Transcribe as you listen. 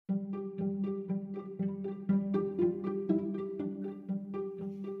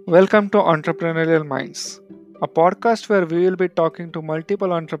Welcome to Entrepreneurial Minds, a podcast where we will be talking to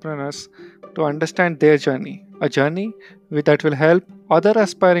multiple entrepreneurs to understand their journey, a journey that will help other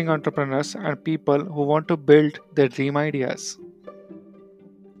aspiring entrepreneurs and people who want to build their dream ideas.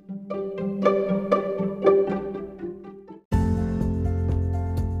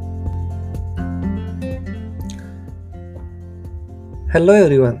 Hello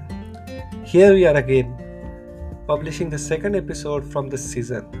everyone, here we are again, publishing the second episode from this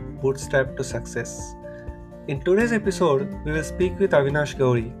season, Bootstrap to Success. In today's episode, we will speak with Avinash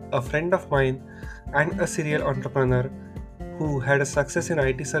Gauri, a friend of mine and a serial entrepreneur who had a success in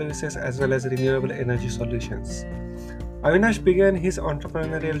IT services as well as renewable energy solutions. Avinash began his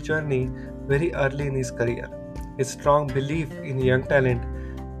entrepreneurial journey very early in his career. His strong belief in young talent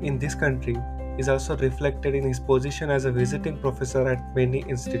in this country is also reflected in his position as a visiting professor at many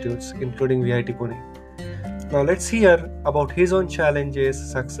institutes, including VIT Pune. Now let's hear about his own challenges,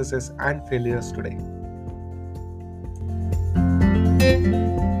 successes, and failures today.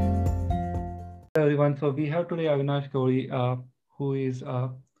 Everyone, so we have today Avinash Gauri, who is, I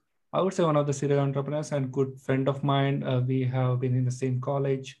would say, one of the serial entrepreneurs and good friend of mine. We have been in the same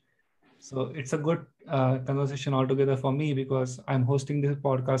college, so it's a good conversation altogether for me because I'm hosting this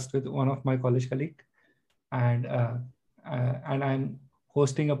podcast with one of my college colleagues, and and I'm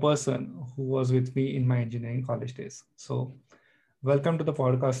hosting a person who was with me in my engineering college days. So, welcome to the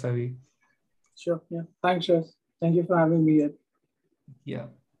podcast, Avi. Sure. Yeah. Thanks, Shaz. Thank you for having me here. Yeah.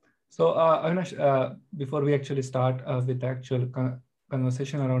 So, Avinash, before we actually start with the actual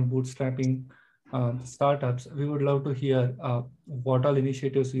conversation around bootstrapping startups, we would love to hear what all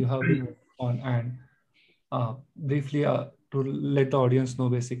initiatives you have been on and briefly to let the audience know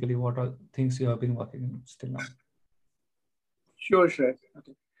basically what all things you have been working on still now. Sure, Shaz.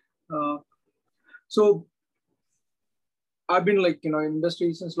 Okay. Uh, so I've been in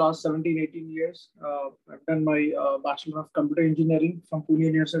industry since last 17, 18 years. I've done my Bachelor of Computer Engineering from Pune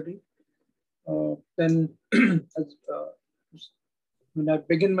University. Then as, when I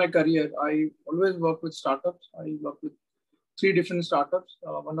began my career, I always worked with startups. I worked with three different startups.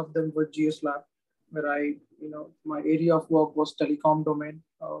 One of them was GS Lab, where my area of work was telecom domain,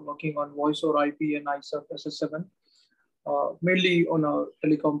 working on voice over IP and ISAP SS7, mainly on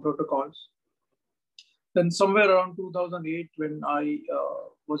telecom protocols. Then somewhere around 2008, when I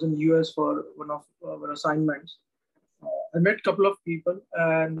was in US for one of our assignments, I met a couple of people,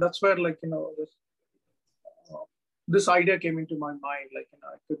 and that's where this idea came into my mind.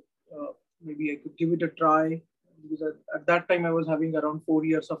 I could maybe I could give it a try because at that time I was having around 4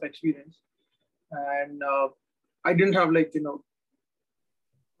 years of experience, and I didn't have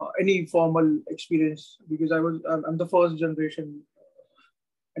any formal experience because I'm the first generation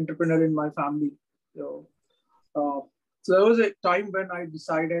entrepreneur in my family. So uh, so there was a time when I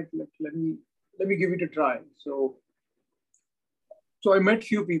decided let me give it a try. So I met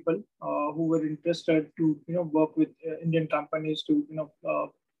few people who were interested to work with Indian companies to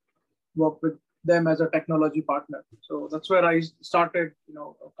work with them as a technology partner. So that's where I started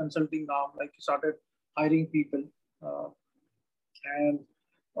a consulting arm, like started hiring people, uh, and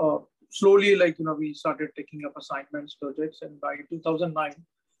uh, slowly we started taking up assignments, projects, and by 2009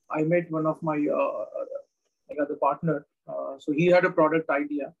 I met one of my other partner. So he had a product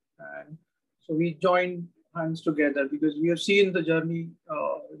idea, and so we joined hands together because we have seen the journey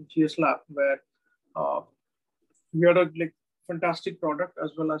in GS Lab where uh, we had a fantastic product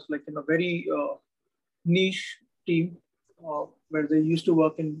as well as in a very niche team where they used to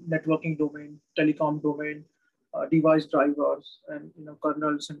work in networking domain, telecom domain, device drivers, and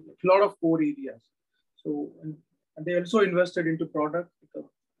kernels and a lot of core areas. So and they also invested into product.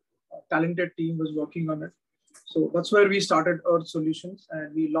 A talented team was working on it. So that's where we started Earth Solutions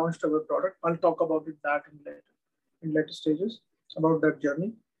and we launched our product. I'll talk about it that in later stages about that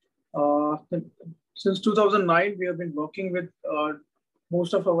journey. Uh, since 2009, we have been working with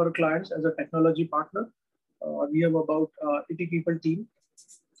most of our clients as a technology partner. We have about 80 people team.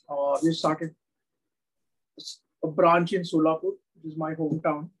 We started a branch in Solapur, which is my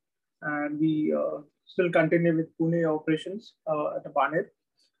hometown, and we still continue with Pune operations at a Baner.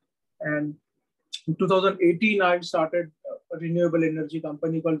 And in 2018, I started a renewable energy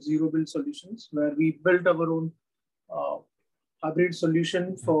company called Zero Bill Solutions, where we built our own uh, hybrid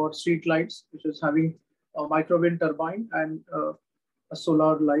solution for street lights, which is having a micro wind turbine and a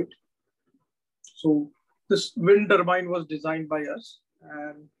solar light. So this wind turbine was designed by us,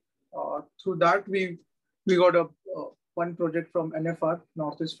 and through that we got a one project from NFR,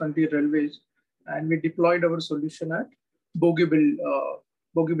 Northeast Frontier Railways, and we deployed our solution at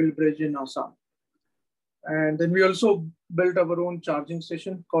Bogeybill Bridge in Assam. And then we also built our own charging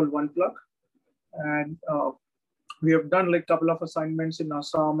station called OnePlug. And we have done like a couple of assignments in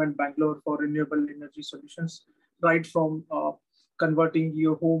Assam and Bangalore for renewable energy solutions, right from converting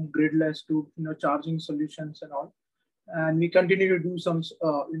your home gridless to charging solutions and all. And we continue to do some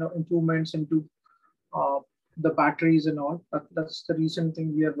improvements into the batteries and all. That's the recent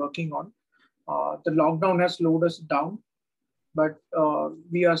thing we are working on. The lockdown has slowed us down, but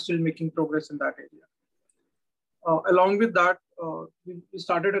we are still making progress in that area. Along with that, we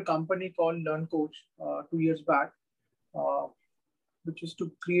started a company called LearnCoach 2 years back, which is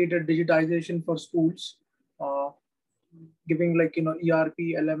to create a digitization for schools, giving like ERP,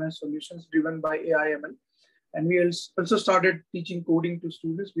 LMS solutions driven by AI ML. And we also started teaching coding to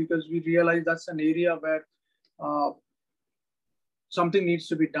students because we realized that's an area where something needs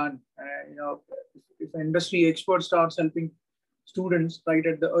to be done. If an industry expert starts helping students right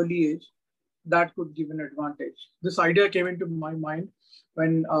at the early age, that could give an advantage. This idea came into my mind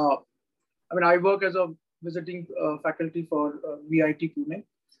when I work as a visiting faculty for VIT Pune.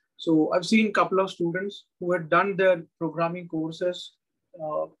 So I've seen a couple of students who had done their programming courses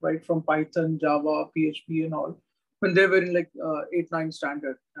right from Python, Java, PHP and all when they were in like 8th, 9th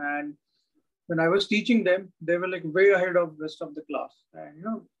standard. And when I was teaching them, they were like way ahead of the rest of the class. And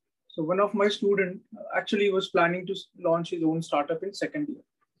so one of my students actually was planning to launch his own startup in second year.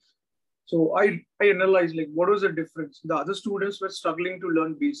 So I analyzed like what was the difference. The other students were struggling to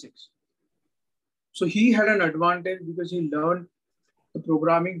learn basics. So he had an advantage because he learned the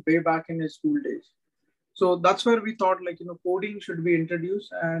programming way back in his school days. So that's where we thought like, coding should be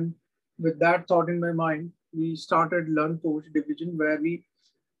introduced. And with that thought in my mind, we started LearnCoach division where we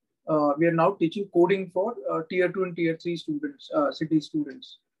are now teaching coding for tier 2 and tier 3 students, city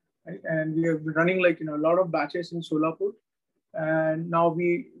students. Right? And we have been running like, a lot of batches in Solapur. And now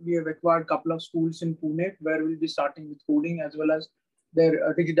we have acquired a couple of schools in Pune where we'll be starting with coding as well as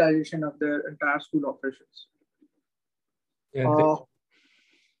their digitalization of their entire school operations. Yeah,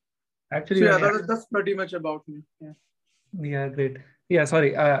 actually, so yeah, that's pretty much about me. Yeah, great. Yeah,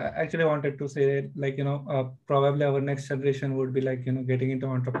 sorry. I actually wanted to say like, probably our next generation would be like, getting into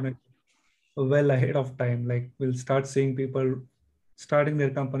entrepreneurship well ahead of time. Like we'll start seeing people starting their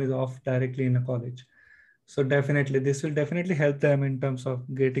companies off directly in a college. So definitely, this will definitely help them in terms of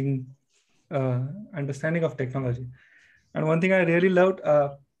getting understanding of technology. And one thing I really loved,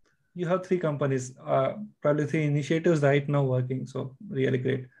 you have 3 companies, probably 3 initiatives right now working. So really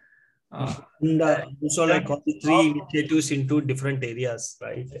great. And also like all the 3 initiatives into different areas,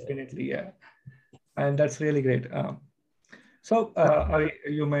 right? Definitely, yeah. And that's really great. So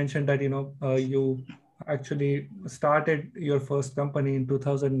you mentioned that, you actually started your first company in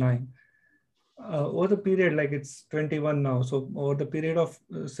 2009. Over the period, like it's 21 now. So over the period of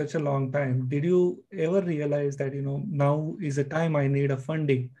such a long time, did you ever realize that, now is the time I need a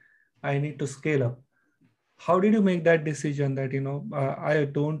funding, I need to scale up? How did you make that decision that, I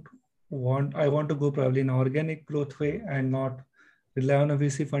want to go probably in an organic growth way and not rely on a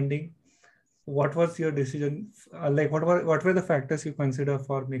VC funding? What was your decision? Like what were the factors you consider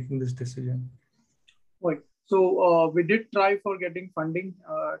for making this decision? Right. So we did try for getting funding,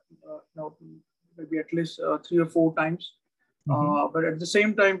 maybe at least 3 or 4 times. But at the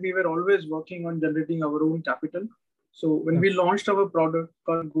same time, we were always working on generating our own capital. So when we launched our product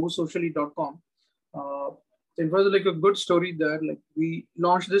called GoSocially.com, it was like a good story there. Like we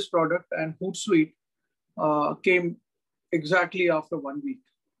launched this product and Hootsuite came exactly after 1 week.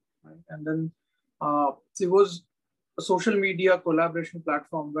 Right? And then it was a social media collaboration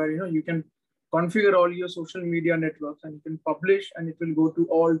platform where you can configure all your social media networks and you can publish and it will go to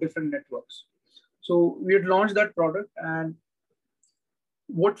all different networks. So we had launched that product, and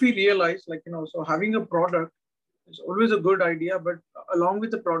what we realized, so having a product is always a good idea, but along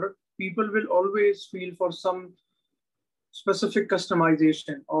with the product, people will always feel for some specific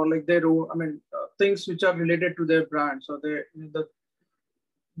customization or like their own, things which are related to their brands or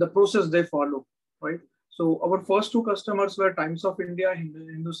the process they follow, right? So our first 2 customers were Times of India,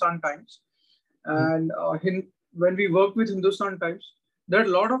 Hindustan Times. And when we worked with Hindustan Times, there are a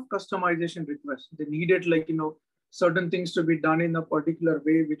lot of customization requests. They needed certain things to be done in a particular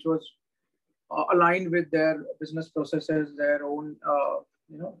way, which was aligned with their business processes, their own,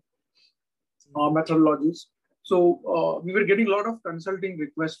 methodologies. So we were getting a lot of consulting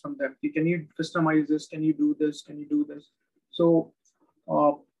requests from them. Can you customize this? Can you do this? Can you do this? So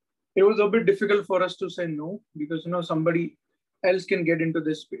it was a bit difficult for us to say no, because somebody else can get into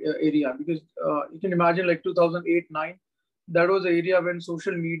this area, because you can imagine like 2008-9, that was the area when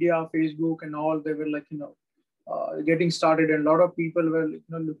social media, Facebook and all, they were getting started, and a lot of people were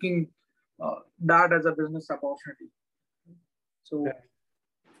looking that as a business opportunity. So,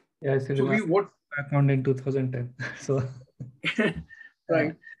 yeah, I still remember background in 2010. So,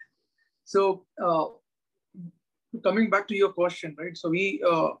 right. So, coming back to your question, right? So we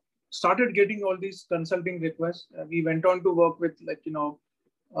started getting all these consulting requests. We went on to work with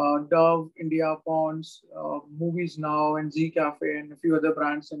Dove, India, Ponds, Movies Now, and Z Cafe, and a few other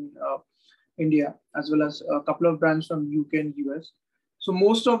brands in India, as well as a couple of brands from UK and US. So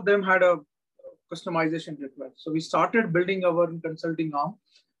most of them had a customization request. So we started building our consulting arm.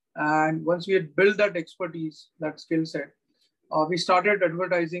 And once we had built that expertise, that skill set, we started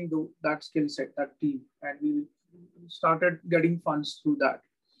advertising that skill set, that team, and we started getting funds through that.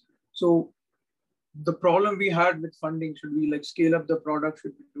 So the problem we had with funding, should we scale up the product?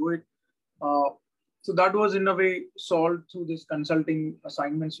 Should we do it? So that was in a way solved through this consulting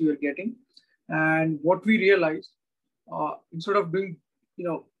assignments we were getting. And what we realized, instead of doing,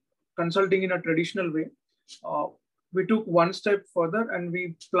 consulting in a traditional way, we took one step further and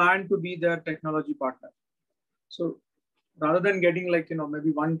we planned to be their technology partner. So rather than getting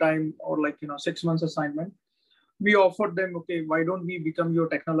maybe one time or 6 months assignment, we offered them, okay, why don't we become your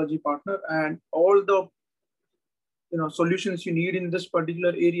technology partner, and all the solutions you need in this particular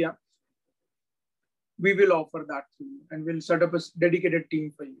area, we will offer that to you, and we'll set up a dedicated team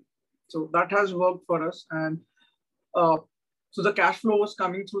for you. So that has worked for us, and so the cash flow was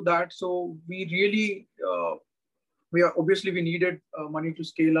coming through that. So we really, we needed money to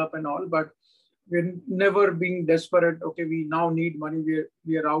scale up and all, but we're never being desperate. Okay, we now need money.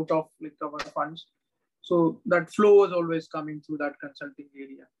 We are out of our funds. So that flow was always coming through that consulting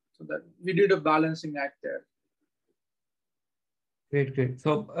area. So that we did a balancing act there. Great.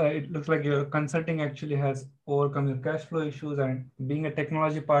 So it looks like your consulting actually has overcome your cash flow issues, and being a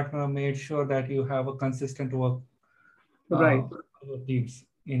technology partner made sure that you have a consistent work right teams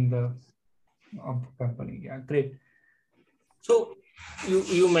in the company. Yeah, great. So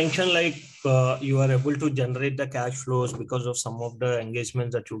you mentioned you are able to generate the cash flows because of some of the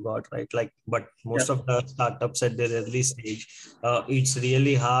engagements that you got, right? But most of the startups at their early stage, it's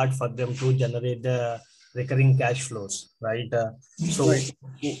really hard for them to generate the recurring cash flows, right?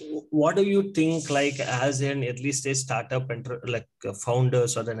 What do you think, as an early stage startup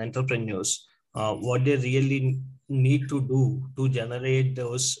founders or an entrepreneurs, what they really need to do to generate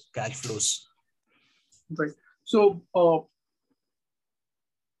those cash flows? Right. So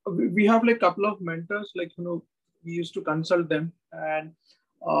we have a couple of mentors, we used to consult them, and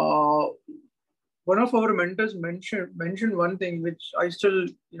one of our mentors mentioned one thing which I still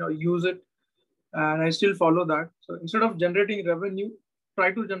use it, and I still follow that. So instead of generating revenue,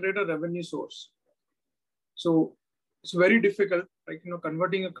 try to generate a revenue source. So it's very difficult,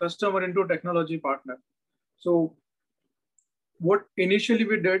 converting a customer into a technology partner. So what initially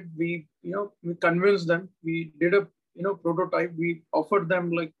we did, we convinced them. We did a prototype. We offered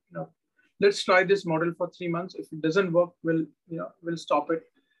them let's try this model for 3 months. If it doesn't work, we'll stop it,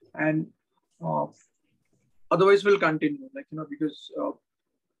 and otherwise we'll continue. Because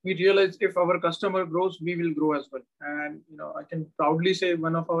we realize if our customer grows, we will grow as well. And I can proudly say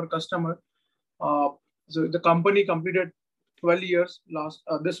one of our customer. So the company completed 12 years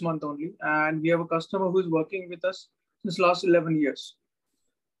this month only, and we have a customer who is working with us since last 11 years,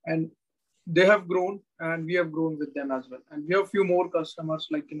 and they have grown, and we have grown with them as well. And we have a few more customers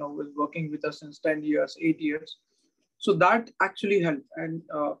who is working with us since 10 years, 8 years. So that actually helped, and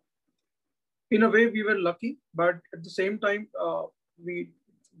in a way we were lucky, but at the same time we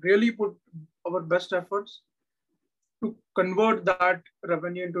really put our best efforts to convert that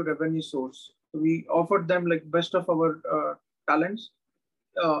revenue into revenue source. So we offered them best of our talents.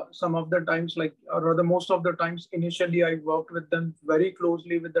 Some of the times, or rather most of the times, initially I worked with them very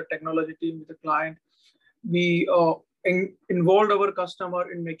closely with the technology team, with the client. We involved our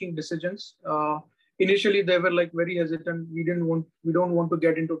customer in making decisions. Initially, they were very hesitant. We don't want to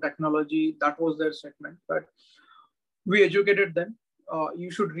get into technology. That was their statement. But we educated them.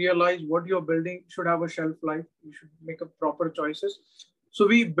 You should realize what you're building should have a shelf life. You should make a proper choices. So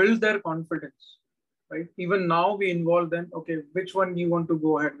we build their confidence. Right. Even now we involve them. Okay, which one you want to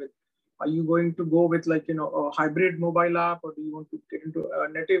go ahead with? Are you going to go with a hybrid mobile app, or do you want to get into a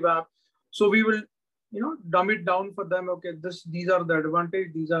native app? So we will, dumb it down for them. Okay, these are the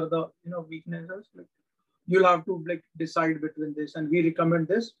advantages. These are the weaknesses. You'll have to decide between this, and we recommend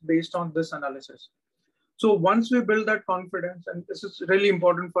this based on this analysis. So once we build that confidence, and this is really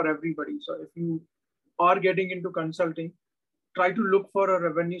important for everybody. So if you are getting into consulting, try to look for a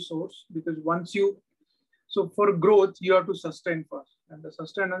revenue source, because so for growth, you have to sustain first, and the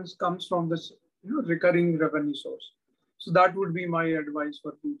sustenance comes from this recurring revenue source. So that would be my advice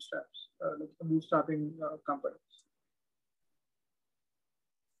for bootstrapping companies.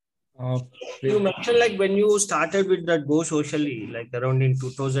 You mentioned like when you started with that Go Socially, like around in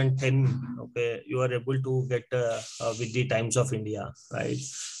 2010, okay, you were able to get with the Times of India, right?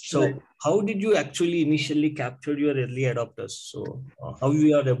 So Right. how did you actually initially capture your early adopters? So how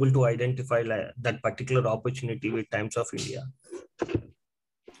you are able to identify like, that particular opportunity with Times of India?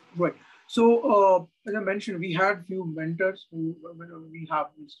 Right. So as I mentioned, we had few mentors who we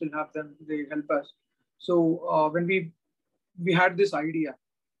still have them. They help us. So when we had this idea,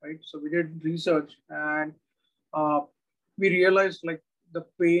 right? So we did research and we realized like the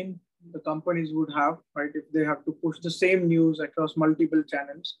pain the companies would have, right, if they have to push the same news across multiple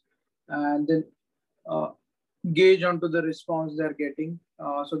channels and then gauge onto the response they're getting,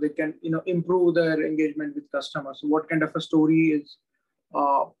 so they can improve their engagement with customers. So what kind of a story is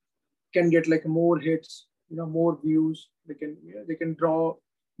uh, can get like more hits, more views. They can draw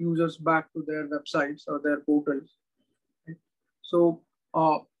users back to their websites or their portals. Right? So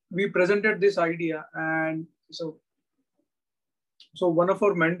we presented this idea, and so one of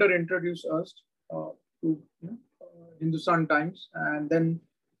our mentor introduced us to Hindustan Times and then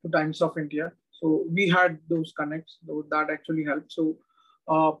to Times of India. So we had those connects, so that actually helped. So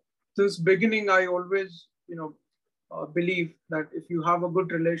since beginning, I always believe that if you have a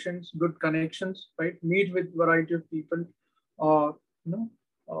good relations, good connections, right, meet with variety of people, uh, you know,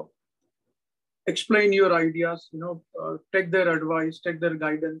 uh, explain your ideas, take their advice, take their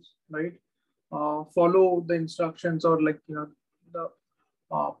guidance, right, follow the instructions or like the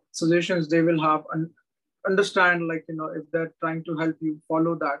suggestions they will have, and understand like if they're trying to help you,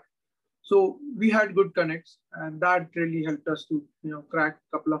 follow that. So we had good connects, and that really helped us to crack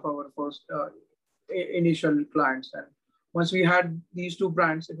a couple of our first initial clients. And once we had these two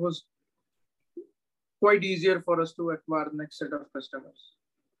brands, it was quite easier for us to acquire the next set of customers.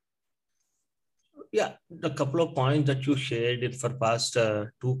 Yeah, the couple of points that you shared in for past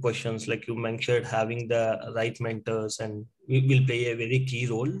two questions, like you mentioned, having the right mentors and we will play a very key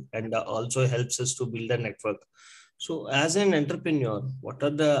role, and also helps us to build a network. So as an entrepreneur, what are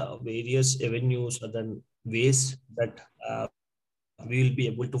the various avenues or the ways that we will be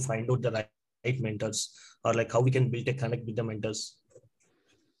able to find out the right mentors, or like how we can build a connect with the mentors?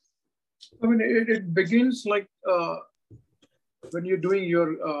 I mean, it begins like when you're doing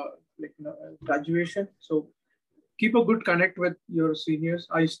your graduation. So keep a good connect with your seniors.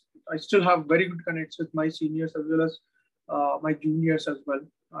 I still have very good connects with my seniors as well as my juniors as well.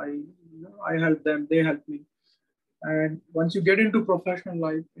 I help them, they help me. And once you get into professional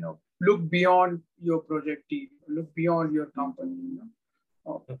life, look beyond your project team, look beyond your company.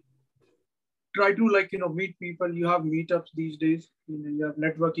 Try to meet people. You have meetups these days. You have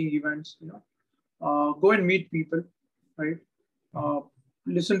networking events. Go and meet people, right?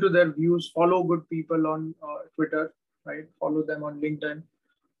 Listen to their views. Follow good people on Twitter, right? Follow them on LinkedIn.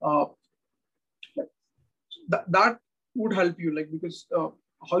 Uh, that would help you, like, because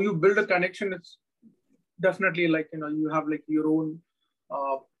how you build a connection, it's definitely like you have like your own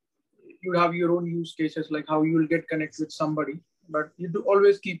you have your own use cases, like how you will get connected with somebody. But you do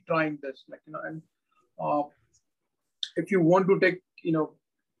always keep trying this, like and if you want to take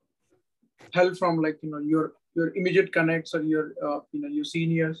help from like your immediate connects or your your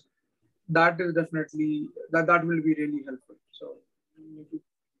seniors, that is definitely that will be really helpful. So you need to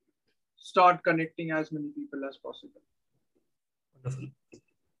start connecting as many people as possible. Wonderful.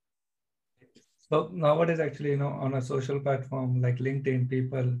 So nowadays, actually, on a social platform like LinkedIn,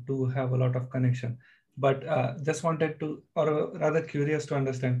 people do have a lot of connection. But just wanted to, or rather curious to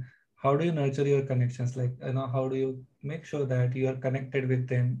understand, how do you nurture your connections? Like, how do you make sure that you are connected with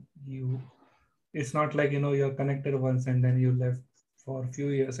them? It's not like, you're connected once and then you left for a few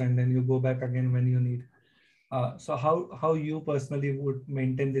years and then you go back again when you need. So how you personally would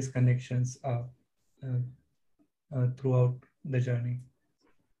maintain these connections throughout the journey?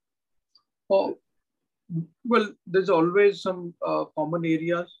 Oh, well, there's always some common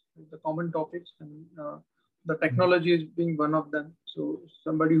areas, the common topics, and the technology is being one of them. So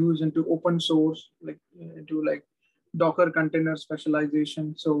somebody who's into open source, like into like Docker container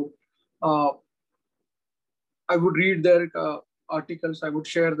specialization. So I would read their articles. I would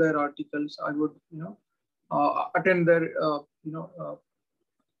share their articles. I would attend their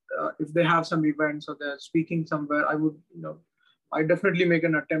if they have some events or they're speaking somewhere. I would I definitely make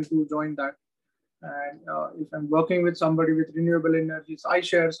an attempt to join that. And if I'm working with somebody with renewable energies, I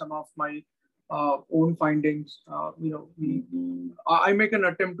share some of my own findings. I make an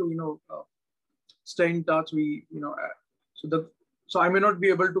attempt to stay in touch. So I may not be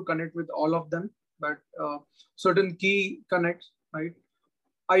able to connect with all of them, but certain key connects, right?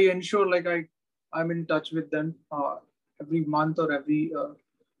 I ensure like I'm in touch with them every month or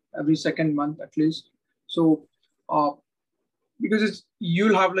every second month at least. So because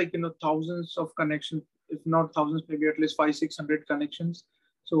you'll have like thousands of connections, if not thousands, maybe at least 500-600 connections.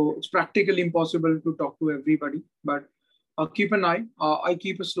 So it's practically impossible to talk to everybody, but keep an eye. I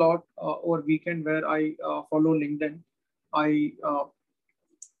keep a slot over weekend where I follow LinkedIn. I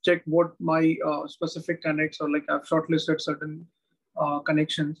check what my specific connects, or like I've shortlisted certain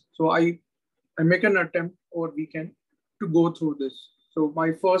connections. So I make an attempt over weekend to go through this. So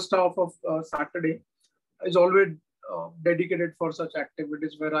my first half of Saturday is always dedicated for such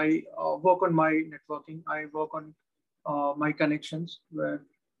activities where I work on my networking. I work on my connections, where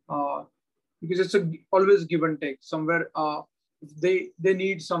because it's always give and take. Somewhere if they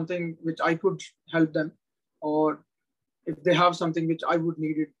need something which I could help them, or if they have something which I would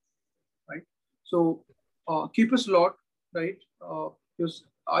need it, right? So keep a slot, right? Because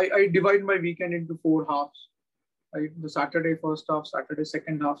I divide my weekend into 4 halves, right? The Saturday first half, Saturday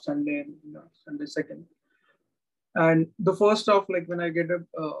second half, Sunday, and Sunday second. And the first half, like when I get up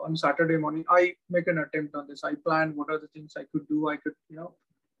on Saturday morning, I make an attempt on this. I plan what are the things I could do. I could,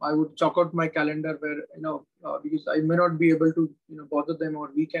 I would chalk out my calendar where, because I may not be able to, bother them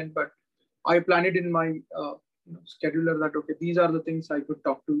over weekend, but I plan it in my scheduler that, okay, these are the things I could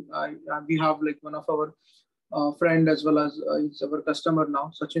talk to. We have like one of our friend as well as he's our customer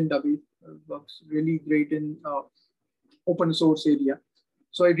now, Sachin Dabi, works really great in open source area.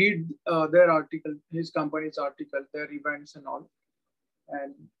 So I read their article, his company's article, their events and all.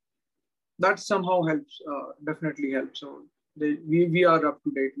 And that somehow helps, definitely helps. So we are up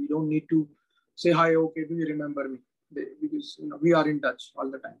to date. We don't need to say, hi, okay, do you remember me? Because we are in touch all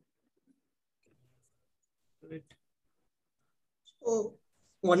the time. Great. So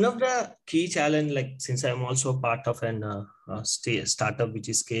one of the key challenge, like since I'm also part of an startup which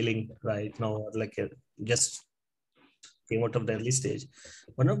is scaling right now, like just came out of the early stage,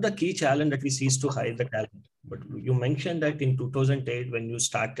 one of the key challenge that we see is to hire the talent. But you mentioned that in 2008, when you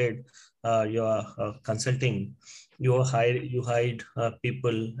started your consulting, you hired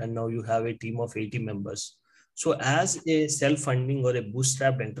people, and now you have a team of 80 members. So as a self-funding or a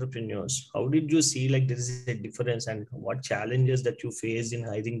bootstrapped entrepreneurs, how did you see like there is a difference, and what challenges that you face in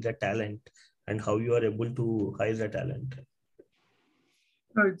hiring the talent, and how you are able to hire the talent?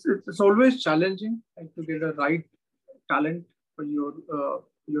 It's always challenging, like, to get a right talent for your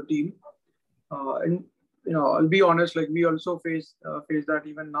team, and I'll be honest, like we also face that.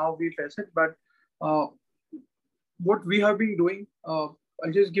 Even now we face it, but what we have been doing, I'll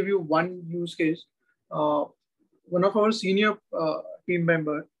just give you one use case. One of our senior team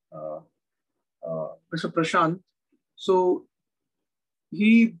member, Mr. Prashant, so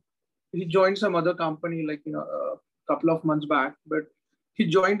he joined some other company like a couple of months back, but he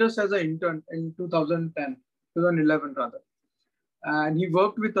joined us as an intern in 2011 rather, and he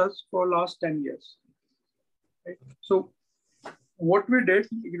worked with us for last 10 years. Right? So what we did,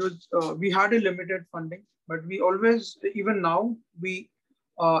 it was we had a limited funding, but we always, even now, we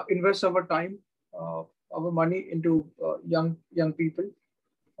invest our time, our money into young people.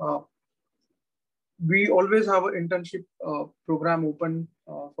 We always have an internship program open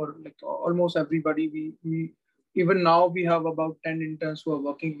for like almost everybody. We even now we have about 10 interns who are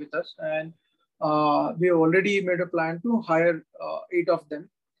working with us, and we have already made a plan to hire 8 of them.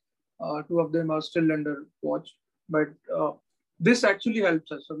 2 of them are still under watch, but this actually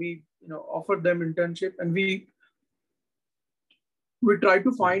helps us. So we offer them internship, and we try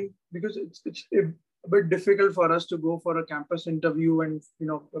to find, because it's a bit difficult for us to go for a campus interview and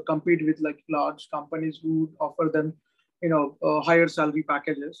compete with like large companies who offer them higher salary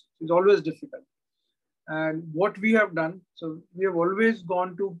packages. It's always difficult. And what we have done, so we have always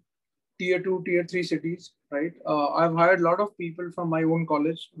gone to tier 2, tier 3 cities, right? I've hired a lot of people from my own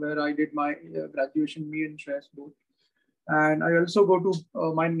college where I did my graduation, me and Shreyas both. And I also go to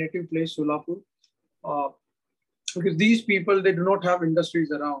my native place, Solapur, because these people, they do not have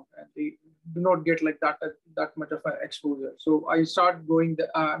industries around, and they do not get like that much of an exposure. So I started going there,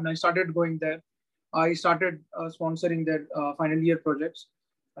 and I started going there. I started sponsoring their final year projects.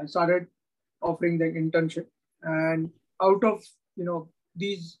 I started offering them internship, and out of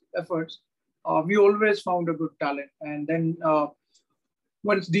these efforts, we always found a good talent. And then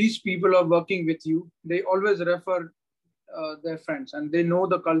once these people are working with you, they always refer their friends, and they know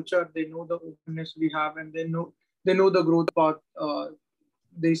the culture, they know the openness we have, and they know the growth path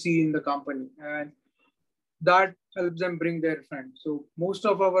they see in the company, and that helps them bring their friends. So most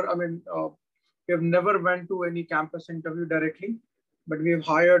of our, we have never went to any campus interview directly, but we have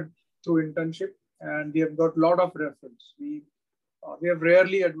hired through internship, and we have got a lot of referrals. We have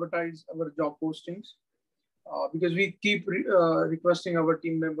rarely advertised our job postings because we keep requesting our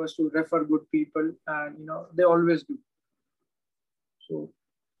team members to refer good people, and they always do. So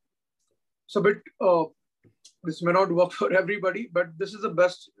it's a bit. This may not work for everybody, but this is the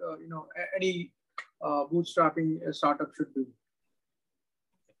best any bootstrapping startup should do.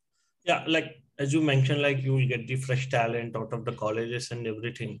 Yeah, like as you mentioned, like you will get the fresh talent out of the colleges and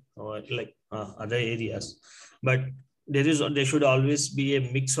everything, or like other areas, but there should always be a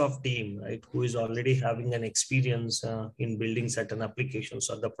mix of team, right, who is already having an experience in building certain applications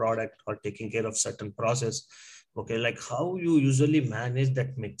or the product or taking care of certain process. Okay, like how you usually manage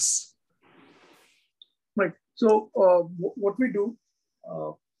that mix? Right. So what we do,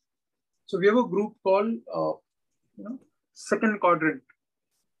 so we have a group called second quadrant.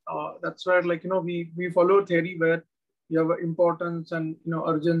 That's where we follow theory where you have importance and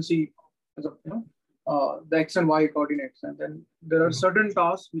urgency as a, the X and Y coordinates, and then there are certain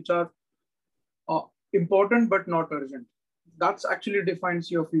tasks which are important but not urgent. That's actually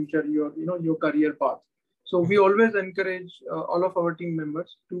defines your future, your career path. So we always encourage all of our team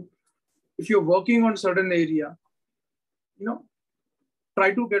members to, if you're working on certain area,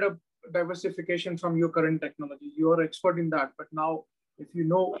 try to get a diversification from your current technology. You are expert in that, but now if you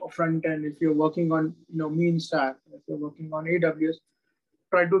know a front end, if you're working on mean stack, if you're working on AWS,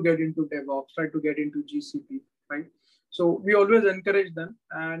 try to get into DevOps, try to get into GCP, right? So we always encourage them,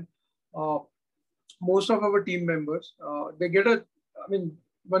 and most of our team members, they get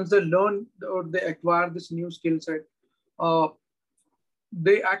once they learn or they acquire this new skill set,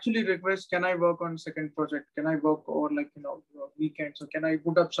 they actually request, can I work on second project? Can I work over weekends? So can I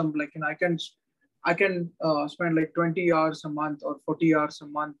put up some I can spend like 20 hours a month or 40 hours a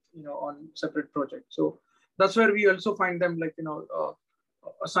month, on separate projects. So that's where we also find them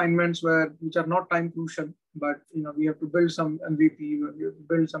assignments which are not time crucial, but we have to build some MVP, we have to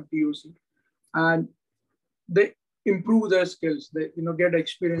build some POC, and they improve their skills. They get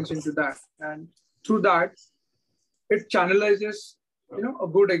experience into that, and through that, it channelizes a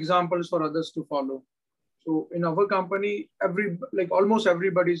good examples for others to follow. So in our company, almost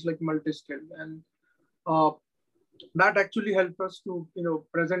everybody is multi-skilled, and that actually helps us to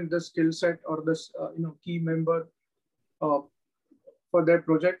present the skill set or this key member for their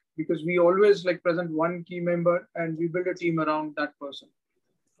project, because we always present one key member and we build a team around that person.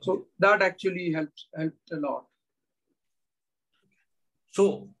 So that actually helped a lot.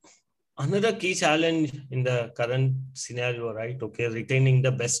 So another key challenge in the current scenario, right? Okay, retaining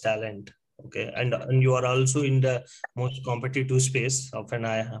the best talent. Okay, and you are also in the most competitive space of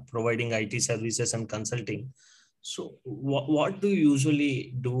providing IT services and consulting. So what do you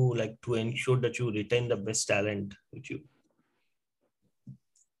usually do to ensure that you retain the best talent with you?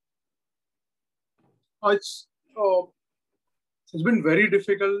 It's been very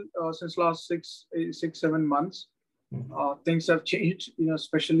difficult since last 6-7 months. Things have changed,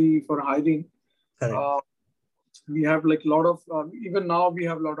 especially for hiring. We have a lot of, even now we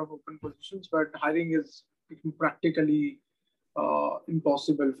have a lot of open positions, but hiring is practically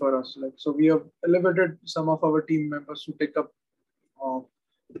impossible for us. So we have elevated some of our team members to take up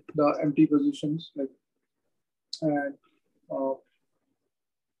the empty positions. And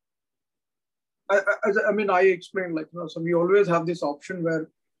I explained, so we always have this option where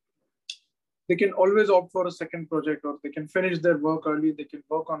they can always opt for a second project, or they can finish their work early. They can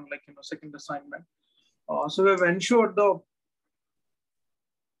work on second assignment. So we've ensured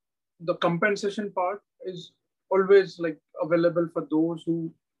the compensation part is always available for those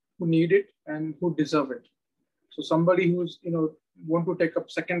who need it and who deserve it. So somebody who's want to take up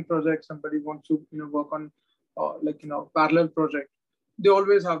second project, somebody wants to work on parallel project, they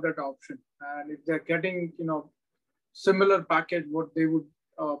always have that option. And if they're getting similar package what they would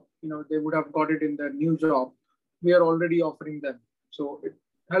they would have got it in their new job, we are already offering them. So it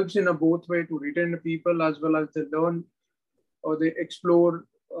helps in a both way to retain the people as well as they learn or they explore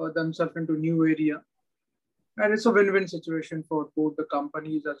themselves into new area. And it's a win-win situation for both the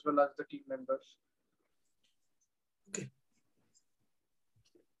companies as well as the team members. Okay.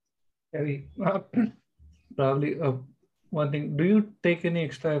 Harry, probably one thing, do you take any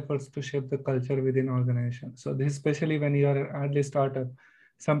extra efforts to shape the culture within organization? So this, especially when you are an early startup,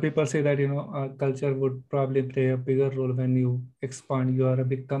 some people say that, culture would probably play a bigger role when you expand. You are a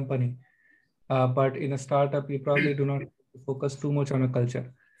big company, but in a startup, you probably do not focus too much on a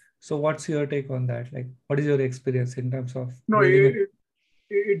culture. So what's your take on that? What is your experience in terms of? No,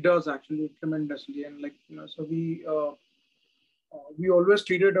 it does actually tremendously. And so we always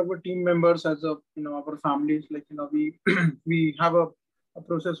treated our team members as our families. We have a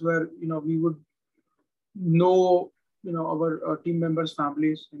process where we would know, our team members'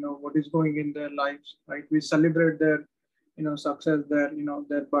 families, what is going in their lives, right? We celebrate their, success, their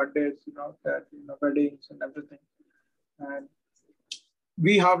birthdays, their, weddings and everything. And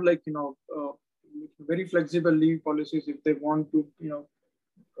we have like, very flexible leave policies. If they want to,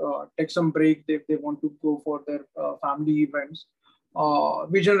 take some break, if they want to go for their family events,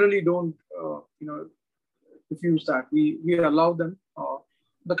 we generally don't, refuse that. We allow them.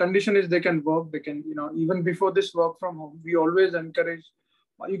 The condition is they can work. They can, even before this work from home, we always encourage.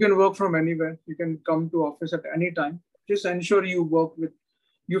 You can work from anywhere. You can come to office at any time. Just ensure you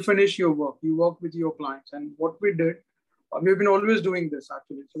finish your work. You work with your clients. And what we did, we've been always doing this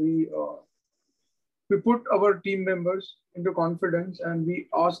actually. So we put our team members into confidence and we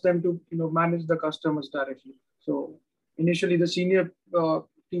ask them to manage the customers directly. So initially the senior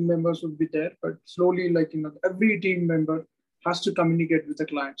team members would be there, but slowly like every team member has to communicate with the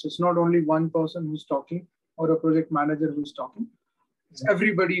client. So it's not only one person who's talking or a project manager who's talking. It's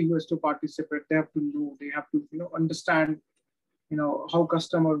everybody who has to participate. They have to know, they have to understand how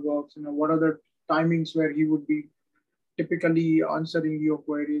customer works, what are the timings where he would be typically answering your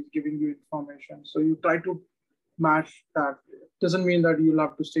queries, giving you information. So you try to match that. Doesn't mean that you'll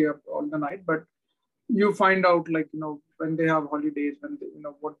have to stay up all the night, but you find out like, when they have holidays, when they,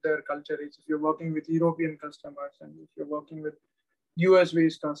 what their culture is. If you're working with European customers and if you're working with US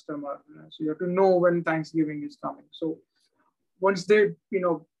based customer, so you have to know when Thanksgiving is coming. So once they,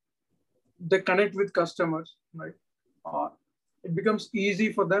 they connect with customers, right? It becomes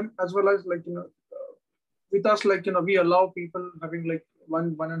easy for them as well as like, with us, like, we allow people having like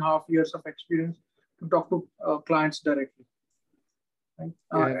 1.5 years of experience to talk to clients directly. Right?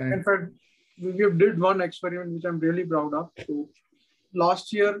 Yeah, in fact, we did one experiment which I'm really proud of. So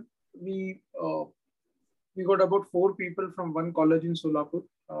last year, we got about 4 people from one college in Solapur.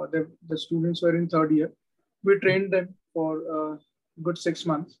 The students were in 3rd year. We trained them for a good 6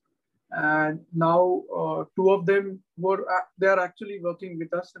 months. And now 2 of them they are actually working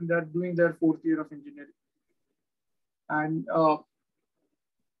with us and they're doing their 4th year of engineering. And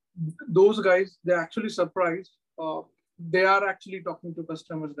those guys, they're actually surprised. They are actually talking to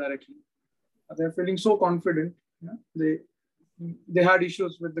customers directly. They're feeling so confident. They had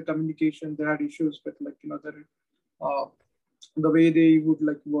issues with the communication. They had issues with like, the way they would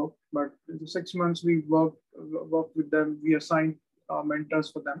like work. But in the 6 months we worked with them. We assigned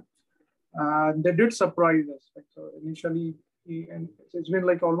mentors for them. And they did surprise us. Like, so initially, and it's been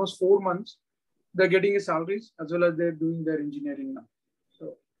like almost 4 months. They're getting his salaries as well as they're doing their engineering now.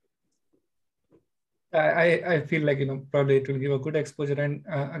 So I feel like, probably it will give a good exposure and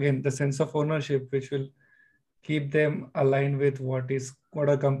again, the sense of ownership, which will keep them aligned with what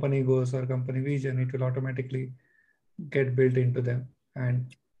a company goes or company vision, it will automatically get built into them.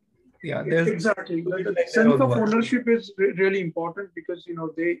 And yeah, there's exactly. The sense of ownership is really important because,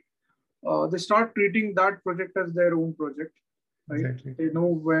 they start treating that project as their own project. Right? Exactly. They know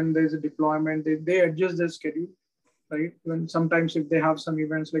when there's a deployment, they adjust their schedule, right? When sometimes if they have some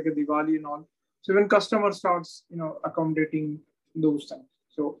events like a Diwali and all, so when customer starts, accommodating those things.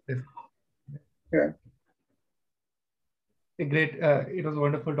 So, yeah. Great. It was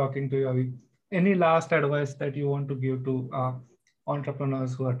wonderful talking to you, Avi. Any last advice that you want to give to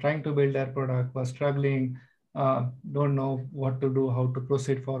entrepreneurs who are trying to build their product, who are struggling, don't know what to do, how to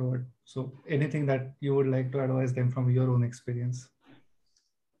proceed forward? So anything that you would like to advise them from your own experience?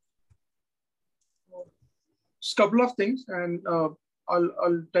 Just a couple of things, and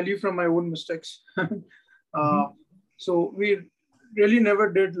I'll tell you from my own mistakes. So we really never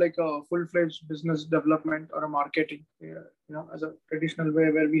did like a full-fledged business development or a marketing, as a traditional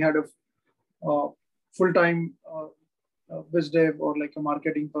way where we had a full-time biz dev or like a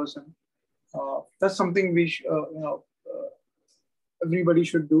marketing person. That's something everybody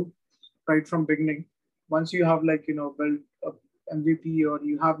should do right from beginning. Once you have like, built a MVP or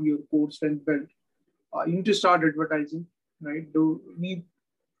you have your core strength built, you need to start advertising, right?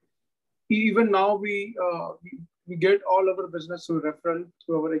 Even now we get all of our business through referral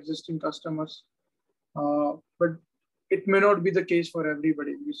to our existing customers, but it may not be the case for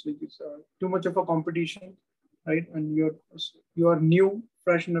everybody. Usually, it's too much of a competition, right? And you are new,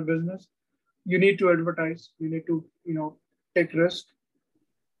 fresh in the business. You need to advertise. You need to take risk,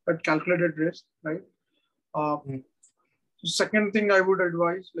 but calculated risk, right? Second thing I would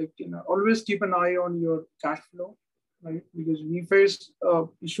advise, like, always keep an eye on your cash flow, right? Because we faced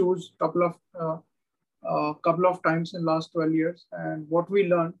issues couple of times in last 12 years. And what we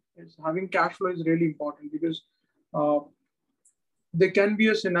learned is having cash flow is really important because there can be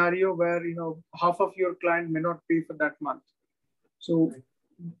a scenario where, half of your client may not pay for that month. So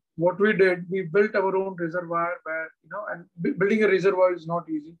what we did, we built our own reservoir where, and building a reservoir is not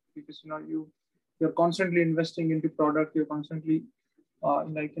easy because, you're constantly investing into product, you're constantly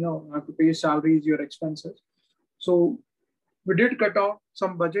have to pay salaries, your expenses. So we did cut off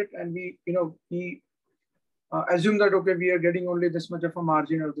some budget, and we assume that, okay, we are getting only this much of a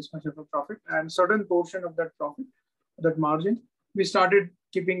margin or this much of a profit, and certain portion of that profit, that margin, we started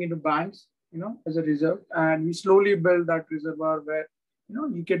keeping into banks, as a reserve, and we slowly build that reservoir where,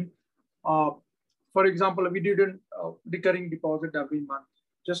 you can, for example, we did a recurring deposit every month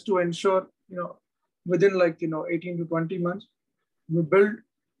just to ensure, within 18 to 20 months, we build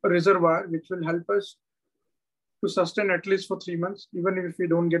a reservoir which will help us to sustain at least for 3 months, even if we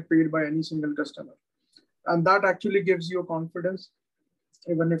don't get paid by any single customer. And that actually gives you confidence,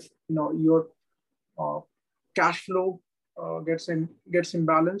 even if your cash flow gets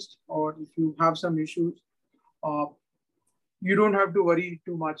imbalanced, or if you have some issues, you don't have to worry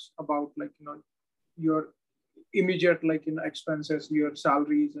too much about your immediate expenses, your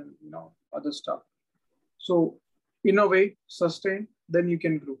salaries, and other stuff. So in a way, sustain, then you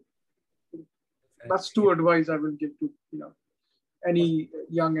can grow. That's two advice I will give to any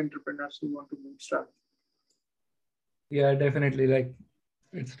young entrepreneurs who want to bootstrap. Yeah, definitely. Like,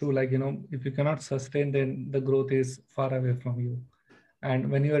 it's true. Like, if you cannot sustain, then the growth is far away from you.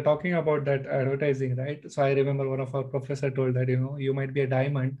 And when you were talking about that advertising, right? So I remember one of our professor told that, you might be a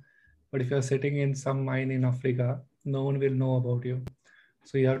diamond, but if you're sitting in some mine in Africa, no one will know about you.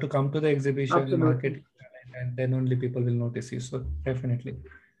 So you have to come to the exhibition, Absolutely. market, and then only people will notice you. So definitely.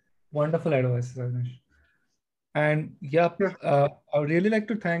 Wonderful advice, Avinash. And I would really like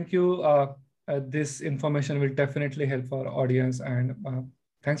to thank you. This information will definitely help our audience. And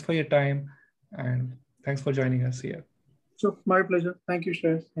thanks for your time. And thanks for joining us here. So my pleasure. Thank you,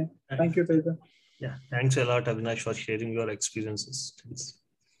 Shreyas. Yeah. Thank you, Teja. Yeah, thanks a lot, Avinash, for sharing your experiences. Thanks.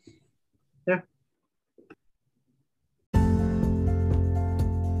 Yeah.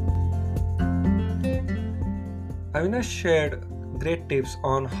 Avinash shared great tips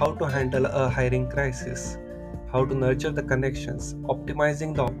on how to handle a hiring crisis, how to nurture the connections,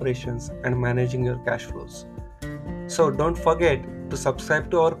 optimizing the operations, and managing your cash flows. So don't forget to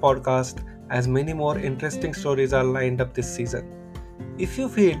subscribe to our podcast, as many more interesting stories are lined up this season. If you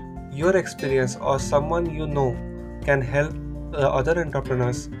feel your experience or someone you know can help other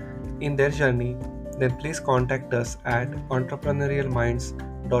entrepreneurs in their journey, then please contact us at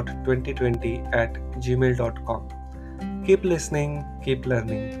entrepreneurialminds.2020@gmail.com. Keep listening, keep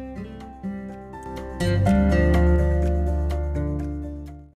learning.